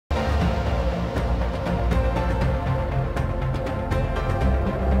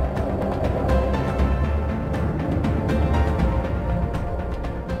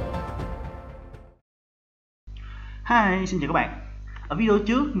Hi, xin chào các bạn. Ở video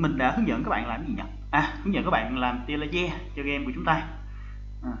trước mình đã hướng dẫn các bạn làm gì nhỉ? Hướng dẫn các bạn làm tia laser cho game của chúng ta.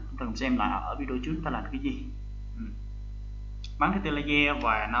 Chúng ta cùng xem lại ở video trước chúng ta làm cái gì. Bắn cái tia laser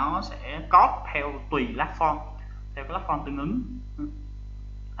và nó sẽ code theo tùy platform, theo cái platform tương ứng.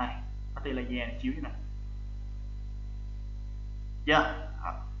 Có tia laser này chiếu thế này.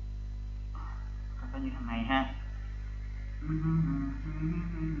 Có như thế này ha.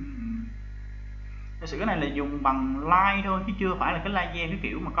 Thực sự cái này là dùng bằng line thôi chứ chưa phải là cái laser cái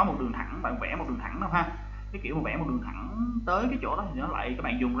kiểu mà có một đường thẳng, bạn vẽ một đường thẳng đâu ha. Cái kiểu mà vẽ một đường thẳng tới cái chỗ đó thì nó lại các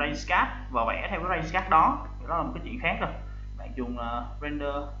bạn dùng ray card và vẽ theo cái ray card đó, thì đó là một cái chuyện khác rồi. Bạn dùng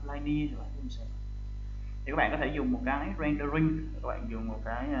render linear rồi thì các bạn có thể dùng một cái rendering, các bạn dùng một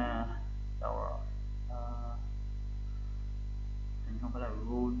cái không phải là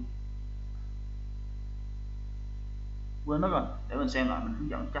rule, quên mất rồi, để mình xem lại mình hướng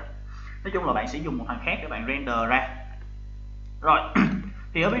dẫn chắc. Nói chung là bạn sẽ dùng một thằng khác để bạn render ra. Rồi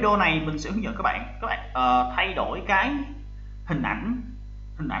thì ở video này mình sẽ hướng dẫn các bạn thay đổi cái hình ảnh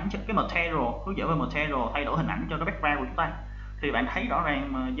cho cái material, hướng dẫn về material thay đổi hình ảnh cho cái background của chúng ta. Thì bạn thấy rõ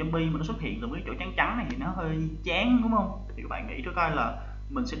ràng mà zombie mà nó xuất hiện từ cái chỗ trắng trắng này thì nó hơi chán đúng không? Thì các bạn nghĩ thử coi là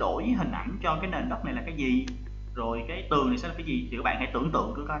mình sẽ đổi hình ảnh cho cái nền đất này là cái gì, rồi cái tường này sẽ là cái gì, thì các bạn hãy tưởng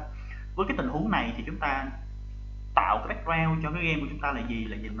tượng thử coi với cái tình huống này thì chúng ta tạo cái background cho cái game của chúng ta là gì,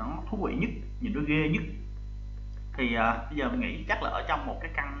 là nhìn nó thú vị nhất, nhìn nó ghê nhất. Thì bây giờ mình nghĩ chắc là ở trong một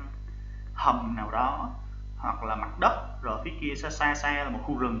cái căn hầm nào đó, hoặc là mặt đất, rồi phía kia xa xa là một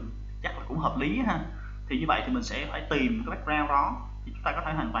khu rừng, chắc là cũng hợp lý ha. Thì như vậy thì mình sẽ phải tìm cái background đó, thì chúng ta có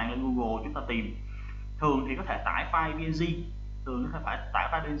thể hoàn toàn lên Google chúng ta tìm. Thường thì có thể tải file PNG,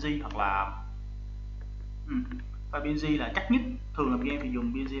 hoặc là file PNG là chắc nhất, thường làm game thì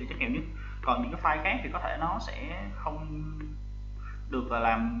dùng PNG là chắc kèo nhất. Còn những cái file khác thì có thể nó sẽ không được là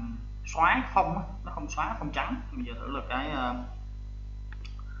làm xóa phông, nó không xóa phông trắng. Bây giờ thử là cái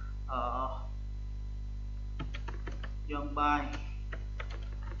zombie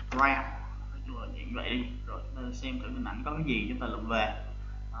round, nói chung là dạng vậy đi, rồi chúng ta xem thử hình ảnh có cái gì chúng ta lượm về.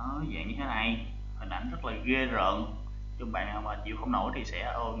 Đó, dạng như thế này, hình ảnh rất là ghê rợn. Chúng bạn nào mà chịu không nổi thì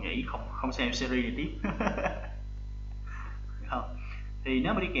sẽ nghĩ không xem series này tiếp. Không, thì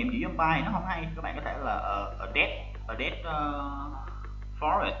nếu mà đi kèm chữ zombie nó không hay, các bạn có thể là ở dead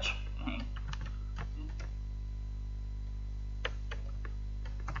forest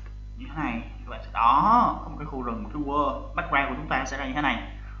như thế này. Các bạn sẽ đó có một cái khu rừng, một cái world, background của chúng ta sẽ ra như thế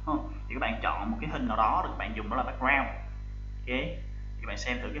này. Thì các bạn chọn một cái hình nào đó rồi các bạn dùng đó là background. Ok, thì các bạn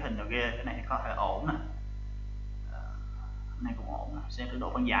xem thử cái hình nào ghê, cái này có thể ổn nè, cái này cũng ổn nè. Xem thử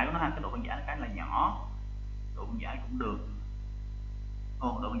độ phân giải của nó ha, cái độ phân giải nó cái là nhỏ, độ phân giải cũng được.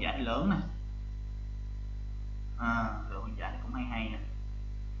 Độ phân giải thì lớn nè, độ phân giải thì cũng hay nè.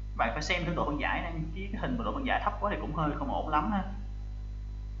 Bạn phải xem thử độ phân giải này, chứ cái hình mà độ phân giải thấp quá thì cũng hơi không ổn lắm ha.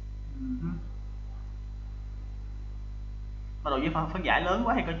 Mà độ phân giải lớn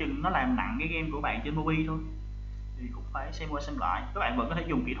quá thì coi chừng nó làm nặng cái game của bạn trên mobile thôi, thì cũng phải xem qua xem lại. Các bạn vẫn có thể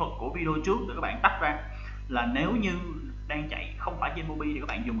dùng kỹ thuật của video trước để các bạn tách ra là nếu như đang chạy không phải trên mobile thì các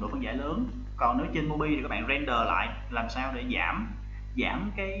bạn dùng độ phân giải lớn, còn nếu trên mobile thì các bạn render lại làm sao để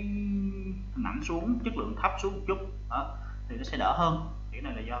giảm cái hình ảnh xuống, chất lượng thấp xuống một chút đó, thì nó sẽ đỡ hơn. Cái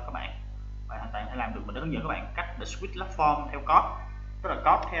này là do các bạn hoàn toàn thể làm được. Mình đã hướng dẫn các bạn cách để switch platform theo code, tức là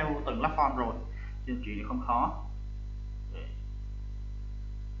code theo từng platform rồi, nên chuyện này không khó.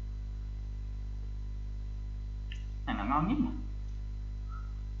 Này là ngon nhất nè,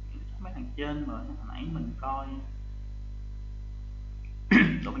 mấy thằng trên mà hồi nãy mình coi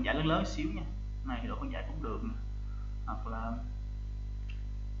độ phân giải lớn lớn xíu nha. Này thì độ phân giải cũng được nè. Hoặc là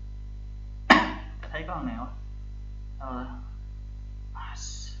thấy có con nào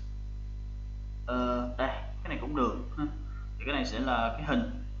đây, cái này cũng được. Thì cái này sẽ là cái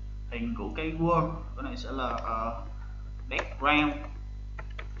hình của cái world, cái này sẽ là background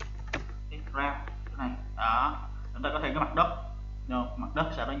cái này đó. Chúng ta có thêm cái mặt đất, mặt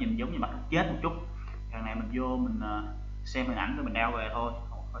đất sau đó nhìn giống như mặt đất chết một chút. Cái này mình vô mình xem hình ảnh rồi mình đeo về thôi,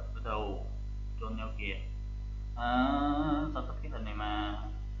 không phải từ từ chôn nhau kìa. Sao thích cái hình này mà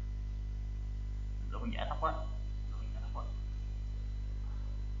độ phân giải thấp quá,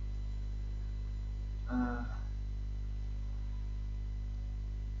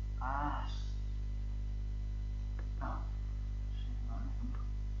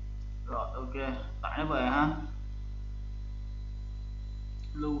 rồi ok, tải nó về ha,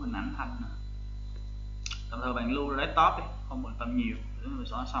 lưu hình ảnh thành nè. Tạm thời bạn lưu ra desktop đi, không quan tâm nhiều, để mình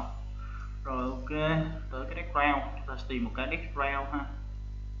xóa xong. Rồi ok, tới cái background, chúng ta sẽ tìm một cái background ha.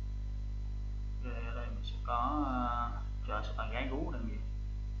 Ở đây mình sẽ có chờ sẽ toàn gái gú làm gì.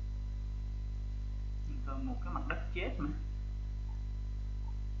 cần một cái mặt đất chết mà.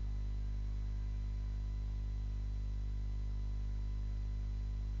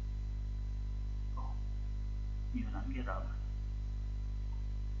 Nhiều hình ảnh ghê rợn.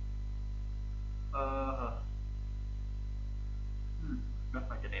 Đất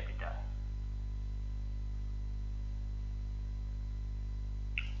này cho đẹp đi trời.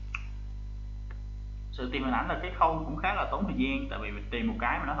 Sự tìm hình ảnh là cái khâu cũng khá là tốn thời gian, tại vì mình tìm một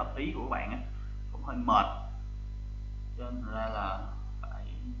cái mà nó hợp ý của các bạn á cũng hơi mệt, cho nên ra là phải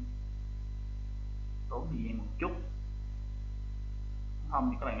tốn thời gian một chút. Không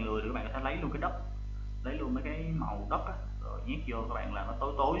thì các bạn lười thì các bạn có thể lấy luôn cái đất, lấy luôn mấy cái màu đất á, rồi nhét vô, các bạn làm nó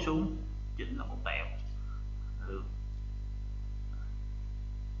tối tối xuống, chỉnh là một tẹo được.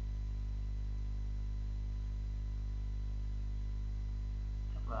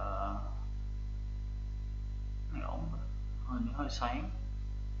 Chắc là này ổn, hơi sáng.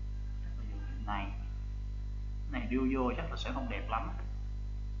 Chắc là dùng cái này đưa vô chắc là sẽ không đẹp lắm.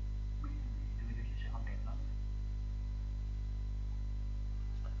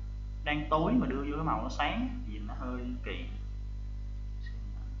 Đang tối mà đưa vô cái màu nó sáng nhìn nó hơi kỳ.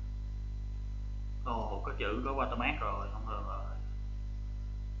 Ồ, có chữ có watermark rồi, không được rồi.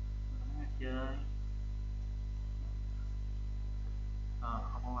 Chơi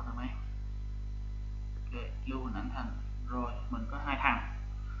không có watermark. Ok, lưu hình ảnh thành. Rồi mình có 2 thằng.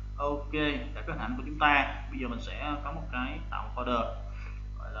 Ok, đã có hình ảnh của chúng ta. Bây giờ mình sẽ có một cái tạo một folder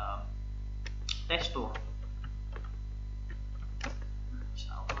gọi là texture.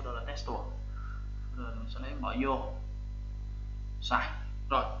 Folder là texture. Rồi mình sẽ lấy mở vô. Sai.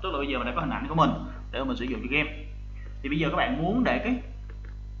 Rồi, tức là bây giờ mình đã có hình ảnh của mình để mình sử dụng cho game. Thì bây giờ các bạn muốn để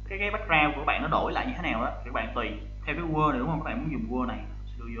cái background của các bạn nó đổi lại như thế nào đó thì các bạn tùy theo cái word này, đúng không? Các bạn muốn dùng word này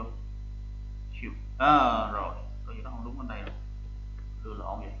sẽ đưa vô. Rồi, có gì đó không đúng bên đây rồi. Đưa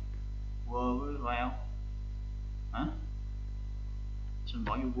lộn vậy. Word với round. Hả? Xin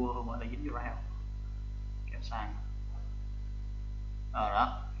bỏ vô word không, ở đây dính vô round. Kéo sang.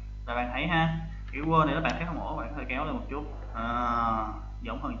 Đó. Rồi bạn thấy ha, cái word này các bạn thấy không ổn, bạn có thể kéo lên một chút.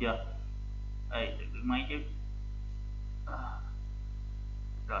 Giống hơn chưa? Đây, đứng máy chứ.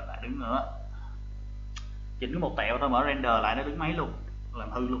 Rồi lại đứng nữa, chỉnh cái một tẹo thôi, mở render lại nó đứng máy luôn,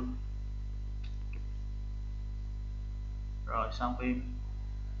 làm hư luôn. Rồi xong phim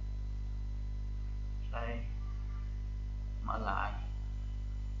đây, mở lại.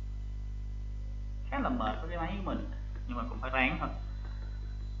 Khá là mệt với cái máy của mình nhưng mà cũng phải ráng thôi.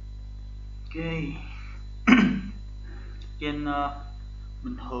 Ok. Trên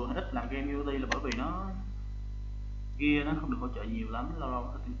bình thường ít làm game Unity là bởi vì nó gear nó không được hỗ trợ nhiều lắm, lâu lâu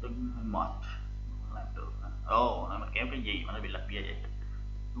nó tưng hơi mệt. Làm được. Mình kéo cái gì mà nó bị lệch về vậy?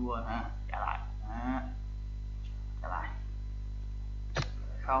 Thua ha, trả lại. Trả lại.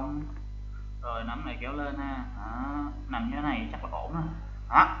 Không. Rồi nắm này kéo lên ha. Nằm như thế này chắc là ổn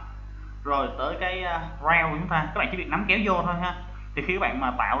ha. Rồi tới cái round của chúng ta, các bạn chỉ việc nắm kéo vô thôi ha. Thì khi các bạn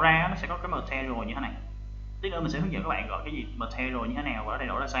mà tạo ra nó sẽ có cái material như thế này. Tí nữa mình sẽ hướng dẫn các bạn gọi cái gì material như thế nào và nó thay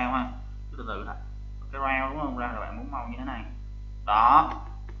đổi ra sao ha. Từ từ thôi. Cái round đúng không? Ra là bạn muốn màu như thế này. Đó.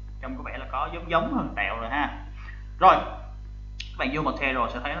 Trông có vẻ là có giống hơn tẹo rồi ha. Rồi. Các bạn vô material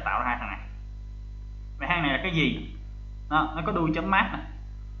sẽ thấy nó tạo ra hai thằng này. Vậy hai này là cái gì? Nó có đuôi chấm mát nè.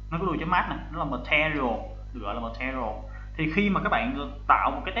 Nó có đuôi chấm mát nè, nó là material, được gọi là material. Thì khi mà các bạn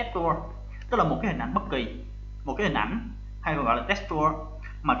tạo một cái texture, tức là một cái hình ảnh bất kỳ, một cái hình ảnh hay còn gọi là texture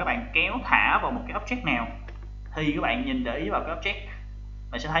mà các bạn kéo thả vào một cái object nào, thì các bạn nhìn để ý vào cái object,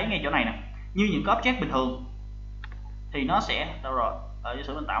 bạn sẽ thấy ngay chỗ này nè, như những cái object bình thường thì nó sẽ đâu rồi, giả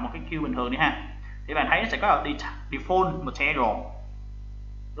sử mình tạo một cái queue bình thường đi ha, thì bạn thấy nó sẽ có default material,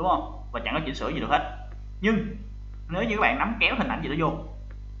 đúng không? Và chẳng có chỉnh sửa gì được hết. Nhưng nếu như các bạn nắm kéo hình ảnh gì đó vô,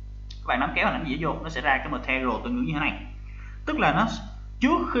 các bạn nắm kéo hình ảnh gì đó vô, nó sẽ ra cái material tương ứng như thế này. Tức là nó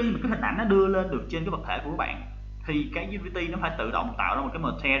trước khi mà cái hình ảnh nó đưa lên được trên cái vật thể của các bạn thì cái Unity nó phải tự động tạo ra một cái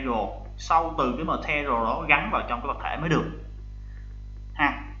material, sau từ cái material đó gắn vào trong cái vật thể mới được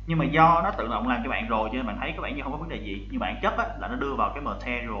ha. Nhưng mà do nó tự động làm cho bạn rồi cho nên bạn thấy các bạn như không có vấn đề gì, nhưng bản chất là nó đưa vào cái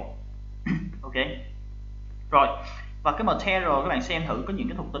material. Ok. Rồi, và cái material các bạn xem thử có những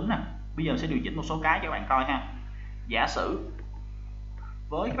cái thuộc tính nè. Bây giờ sẽ điều chỉnh một số cái cho các bạn coi ha. Giả sử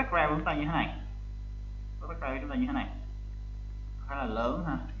với cái background của chúng ta như thế này, với background của chúng ta như thế này khá là lớn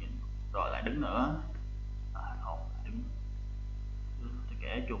ha. Rồi lại đứng nữa, đứng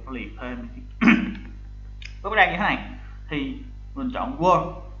kể chuột nó liệt thêm. Với background như thế này thì mình chọn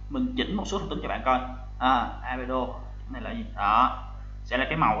word, mình chỉnh một số thuộc tính cho bạn coi. Albedo cái này là gì đó, sẽ là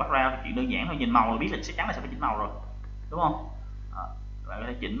cái màu background. Chuyện đơn giản thôi, nhìn màu là biết là chắc chắn là sẽ phải chỉnh màu rồi, đúng không? Bạn có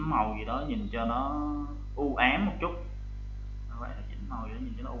thể chỉnh màu gì đó nhìn cho nó u ám một chút. Các bạn chỉnh màu gì đó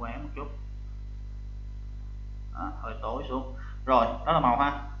nhìn cho nó u ám một chút. hơi tối xuống. Rồi đó là màu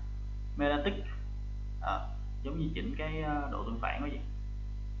ha. Melodic giống như chỉnh cái độ tương phản cái gì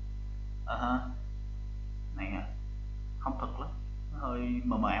này không thật lắm, nó hơi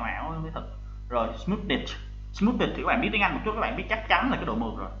mờ mờ ảo ảo mới thật. Rồi smoothed thì các bạn biết tiếng Anh một chút, các bạn biết chắc chắn là cái độ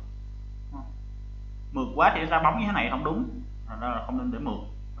mượt rồi. Mượt quá thì ra bóng như thế này không đúng, ra là không nên để mượt,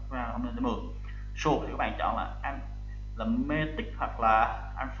 không nên để mượt. Short thì các bạn chọn là Matic hoặc là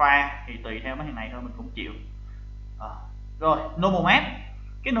Alpha thì tùy theo mấy thằng này thôi, mình cũng chịu. Rồi normal map,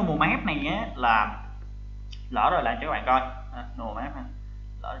 cái normal map này nhé là lỡ rồi làm cho các bạn coi. Normal map ha,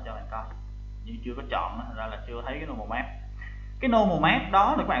 lỡ cho các bạn coi nhưng chưa có chọn ra là chưa thấy cái normal map. Cái normal map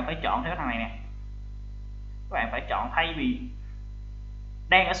đó là các bạn phải chọn theo thằng này nè, các bạn phải chọn thay vì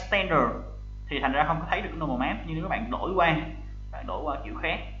đang ở standard thì thành ra không có thấy được cái normal map, nhưng nếu các bạn đổi qua kiểu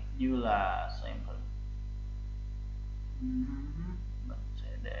khác như là xem thử, mình sẽ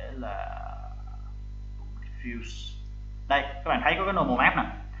để là diffuse. Đây các bạn thấy có cái normal map nè,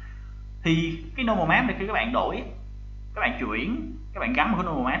 thì cái normal map này khi các bạn đổi, các bạn chuyển, các bạn gắn một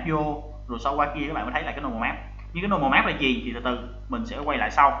cái normal map vô rồi sau qua kia các bạn mới thấy lại cái normal map. Nhưng cái normal map là gì thì từ từ mình sẽ quay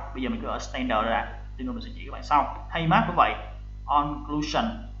lại sau, bây giờ mình cứ ở standard ra cho nên mình sẽ chỉ các bạn sau. Thay map cũng vậy, onclusion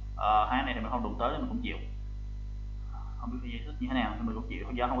hai này thì mình không đụng tới nên mình cũng chịu, không biết phải giải thích như thế nào thì mình cũng chịu,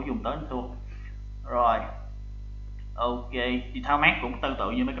 do không có dùng tới thua. Rồi ok, thì thao map cũng tương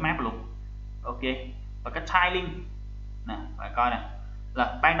tự như mấy cái map luôn. Ok, và cái tiling nè, bạn coi nè,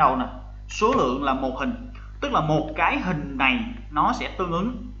 là ban đầu nè số lượng là một hình, tức là một cái hình này nó sẽ tương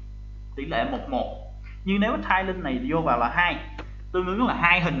ứng tỷ lệ 1:1, nhưng nếu tiling này vô vào là 2, tương ứng là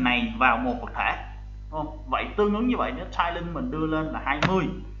hai hình này vào một vật thể, đúng không? Vậy tương ứng như vậy nếu tiling mình đưa lên là 20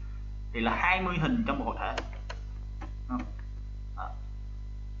 thì là 20 hình trong một vật thể.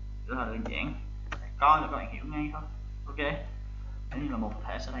 Rất là đơn giản, coi là các bạn hiểu ngay thôi. Ok, nếu như là một vật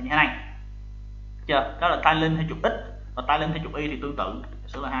thể sẽ là như thế này chưa, đó là tiling theo trục x, và tiling theo trục y thì tương tự,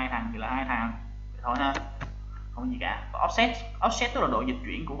 sẽ là hai thằng thì là hai thằng vậy thôi ha, không gì cả. Và offset tức là độ dịch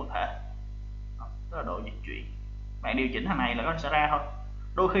chuyển của vật thể, tức là độ dịch chuyển, bạn điều chỉnh thằng này là nó sẽ ra thôi,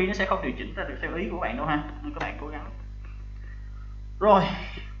 đôi khi nó sẽ không điều chỉnh ra được theo ý của bạn đâu ha, nên các bạn cố gắng. Rồi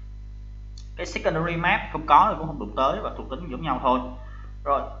cái secondary map không có thì cũng không đụng tới, và thuộc tính giống nhau thôi.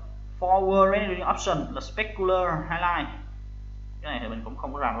 Rồi forward rendering option là specular highlight, cái này thì mình cũng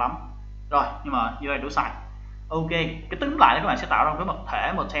không có rành lắm rồi, nhưng mà như vậy đủ xài. Ok, cái tính lại là các bạn sẽ tạo ra một cái vật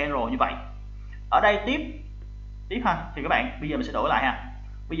thể material như vậy. Ở đây tiếp ha, thì các bạn bây giờ mình sẽ đổi lại ha,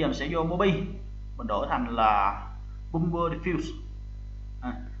 bây giờ mình sẽ vô Mobi, mình đổi thành là Bumper Diffuse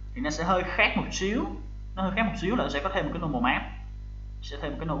thì nó sẽ hơi khác một xíu, là nó sẽ có thêm một cái normal map,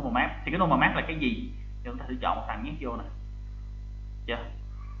 thì cái normal map là cái gì thì chúng ta thử chọn một thằng nhét vô này chưa.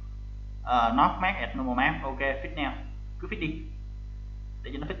 Not match at normal map, ok fit now, cứ fit đi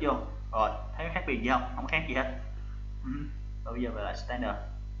để cho nó fit vô. Rồi thấy có khác biệt gì không? Không khác gì hết. Rồi bây giờ về lại standard.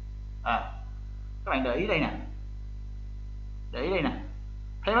 Các bạn để ý đây nè,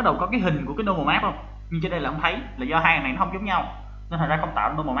 thấy bắt đầu có cái hình của cái normal map không? Nhưng trên đây là không thấy, là do hai này nó không giống nhau nên thành ra không tạo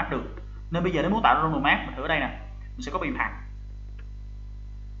ra normal map được. Nên bây giờ nếu muốn tạo ra normal map mình thử ở đây nè, mình sẽ có bìm thẳng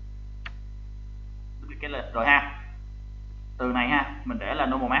cái lệch rồi ha, từ này ha mình để là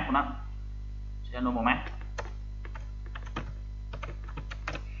normal map của nó, sẽ normal map.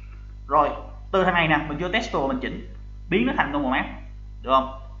 Rồi từ thằng này nè mình vô texture mình chỉnh biến nó thành normal map được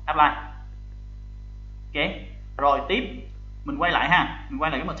không, apply. Ok rồi tiếp mình quay lại ha, mình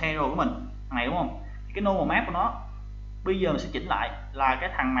quay lại cái material của mình thằng này đúng không, thì cái normal map của nó bây giờ mình sẽ chỉnh lại là cái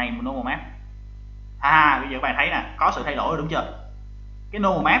thằng này một normal map. Bây giờ các bạn thấy nè có sự thay đổi rồi đúng chưa, cái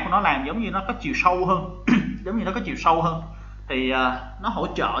normal map của nó làm giống như nó có chiều sâu hơn thì nó hỗ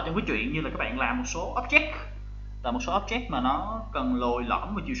trợ trong cái chuyện như là các bạn làm một số object mà nó cần lồi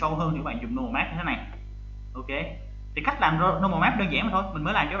lõm và chiều sâu hơn thì các bạn dùng normal map như thế này. Ok, thì cách làm normal map đơn giản mà thôi, mình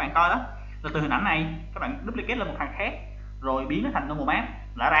mới làm cho các bạn coi đó, là từ hình ảnh này các bạn duplicate lên một thằng khác rồi biến nó thành normal map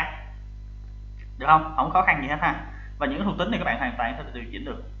là ra được không, không khó khăn gì hết ha. Và những cái thuộc tính này các bạn hoàn toàn có thể điều chỉnh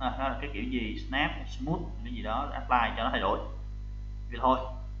được, đó là cái kiểu gì snap, smooth cái gì đó apply cho nó thay đổi vậy thôi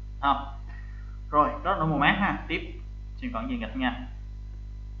không. Rồi đó là normal map ha. Tiếp xem còn gì nghịch nha.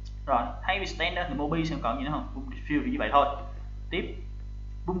 Rồi thay vì standard thì Mobi xem còn gì nữa không, Bumper Diffuse thì như vậy thôi. Tiếp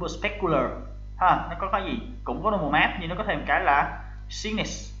Bumper Specular ha, nó có cái gì cũng có normal map nhưng nó có thêm cái là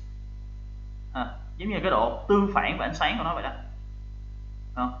Cygness giống như cái độ tương phản và ánh sáng của nó vậy đó.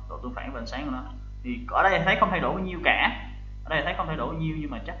 Độ tương phản và ánh sáng của nó thì ở đây thấy không thay đổi bao nhiêu cả,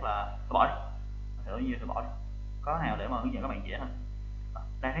 nhưng mà chắc là phải bỏ đi, thay đổi nhiều thì bỏ đi, có nào để mà hướng dẫn các bạn dễ hơn.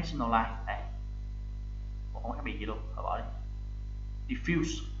 Directional line đây cũng không khác biệt gì luôn, phải bỏ đi.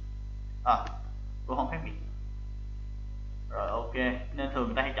 Diffuse cũng không khác biệt. Rồi ok, nên thường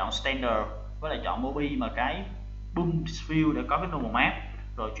người ta hay chọn standard với lại chọn Mobi, mà cái boom fill để có cái normal map,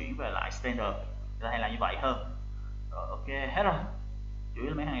 rồi chuyển về lại standard. Chúng ta hay làm như vậy hơn. Rồi ok, hết rồi, chủ yếu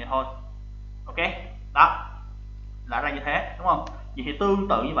là mấy thằng này thôi. Ok, đó là ra như thế, đúng không? Vậy thì tương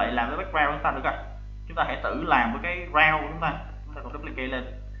tự như vậy làm với background chúng ta được rồi. Chúng ta hãy tự làm với cái round của chúng ta còn duplicate lên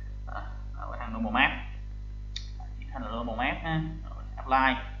cái thằng normal map, chuyển thành là normal map ha. Rồi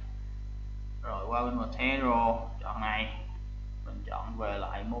apply, rồi qua bên material chọn này, mình chọn về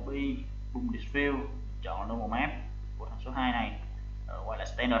lại Mobi boom fill, chọn normal map của thằng số 2 này, rồi quay lại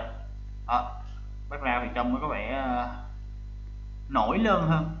standard. Đó, background thì trông nó có vẻ nổi lên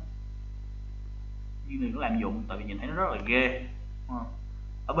hơn, như đừng có làm dụng, tại vì nhìn thấy nó rất là ghê.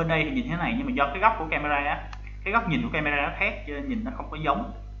 Ở bên đây thì nhìn thế này, nhưng mà do cái góc của camera á, cái góc nhìn của camera nó khác cho nên nhìn nó không có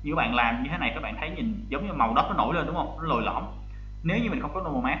giống. Như các bạn làm như thế này các bạn thấy nhìn giống như màu đất nó nổi lên, đúng không? Nó lồi lõm. Nếu như mình không có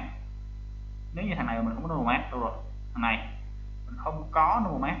normal map, nếu như thằng này mình không có normal map đâu rồi, thằng này mình không có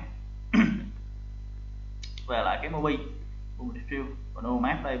normal map về lại cái Mobi boom fill và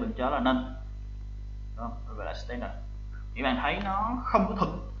normal map đây bên trái là nâng, rồi về lại standard, thì bạn thấy nó không có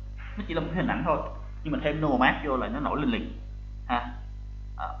thực, nó chỉ là một cái hình ảnh thôi, nhưng mà thêm normal map vô là nó nổi lên liền ha.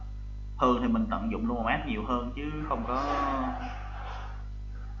 Thường thì mình tận dụng normal map nhiều hơn chứ không có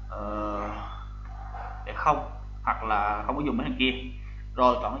để không, hoặc là không có dùng mấy thằng kia.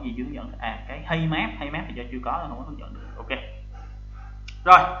 Rồi còn cái gì chưa hướng dẫn? Cái hay map thì do chưa có nên không có hướng dẫn được. Ok,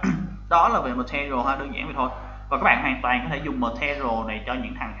 rồi đó là về material ha, đơn giản vậy thôi. Và các bạn hoàn toàn có thể dùng material này cho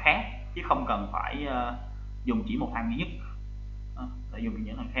những thằng khác chứ không cần phải dùng chỉ một thằng duy nhất, để dùng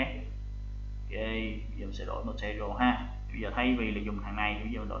những thằng khác. Ok, bây giờ mình sẽ đổi material ha. Bây giờ thay vì là dùng thằng này thì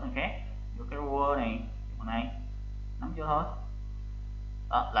bây giờ mình đổi thằng khác, vô cái row này, thằng này nắm vô thôi.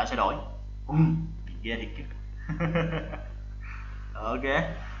 Đó, lại sẽ đổi. Ghê thiệt chứ. Ok,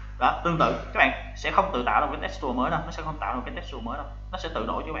 đó tương tự các bạn sẽ không tự tạo ra một cái texture mới đâu, nó sẽ không tạo ra một cái texture mới đâu, nó sẽ tự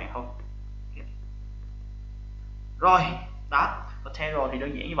đổi cho bạn thôi. Rồi đó, material thì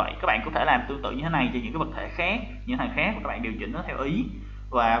đơn giản như vậy. Các bạn có thể làm tương tự như thế này cho những cái vật thể khác, những thằng khác, và các bạn điều chỉnh nó theo ý.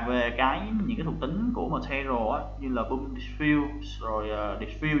 Và về những cái thuộc tính của material á, như là boom diffuse rồi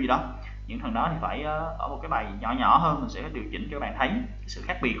diffuse gì đó, những thằng đó thì phải ở một cái bài nhỏ nhỏ hơn, mình sẽ điều chỉnh cho các bạn thấy cái sự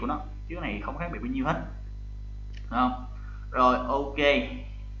khác biệt của nó, chứ cái này không khác biệt bao nhiêu hết, đúng không? Rồi ok,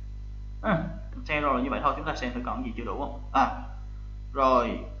 material là như vậy thôi. Chúng ta xem thử còn gì chưa đủ không.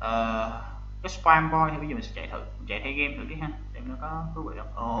 Rồi cái spam boy thì bây giờ mình sẽ chạy theo game thử đi ha, xem nó có thú vị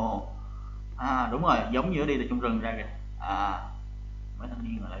không. Đúng rồi, giống như ở đi từ trong rừng ra kìa. Mấy thanh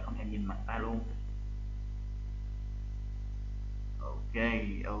niên lại không thèm nhìn mặt ta luôn. Ok,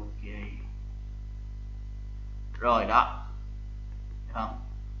 rồi đó, được không?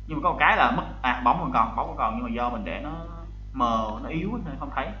 Nhưng mà có một cái là mất bóng còn nhưng mà do mình để nó mờ, nó yếu nên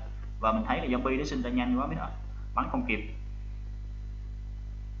không thấy. Và mình thấy là zombie nó sinh ra nhanh quá, biết rồi, bắn không kịp.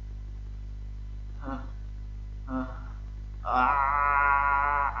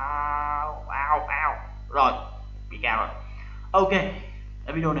 Rồi bị cao rồi. Ok,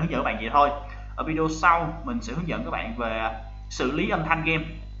 ở video này hướng dẫn các bạn vậy thôi. Ở video sau mình sẽ hướng dẫn các bạn về xử lý âm thanh game,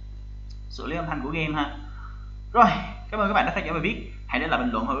 xử lý âm thanh của game ha. Rồi, cảm ơn các bạn đã theo dõi bài viết. Hãy để lại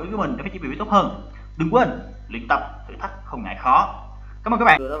bình luận hỏi ý của mình để phát triển bài viết tốt hơn. Đừng quên luyện tập, thử thách không ngại khó. Cảm ơn các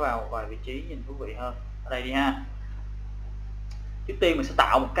bạn. Đưa nó vào vài vị trí nhìn thú vị hơn. Ở đây đi ha. Trước tiên mình sẽ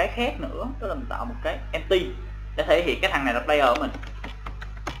tạo một cái khác nữa, đó là mình tạo một cái empty để thể hiện cái thằng này là player của mình.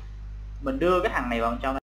 Mình đưa cái thằng này vào trong